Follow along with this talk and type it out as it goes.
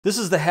This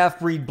is the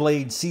Halfbreed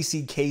Blade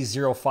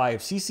CCK-05.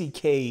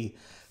 CCK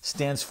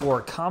stands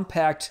for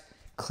Compact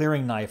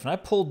Clearing Knife. And I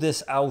pulled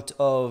this out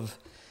of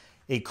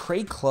a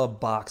Crate Club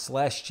box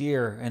last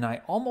year, and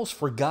I almost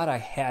forgot I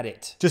had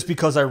it. Just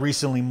because I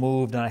recently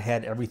moved and I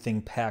had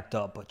everything packed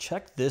up. But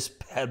check this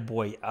bad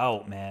boy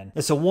out, man.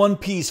 It's a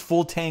one-piece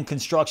full-tank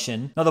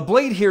construction. Now the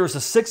blade here is a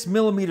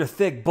 6mm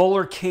thick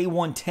Bowler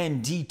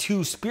K110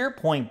 D2 spear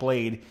point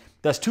blade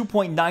that's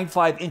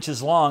 2.95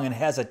 inches long and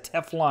has a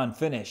Teflon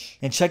finish.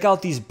 And check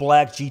out these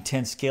black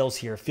G10 scales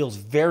here. It feels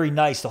very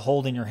nice to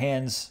hold in your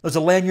hands. There's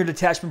a lanyard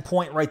attachment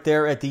point right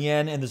there at the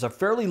end, and there's a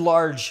fairly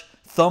large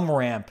thumb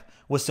ramp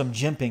with some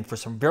jimping for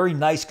some very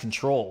nice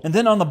control. And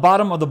then on the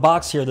bottom of the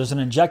box here, there's an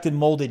injected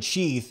molded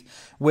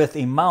sheath with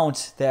a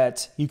mount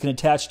that you can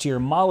attach to your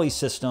Molly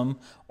system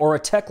or a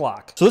tech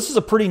lock. So this is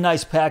a pretty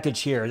nice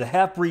package here. The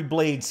Halfbreed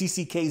Blade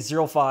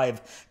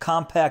CCK-05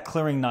 compact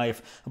clearing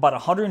knife, about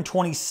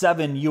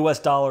 127 US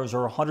dollars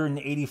or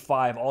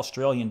 185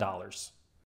 Australian dollars.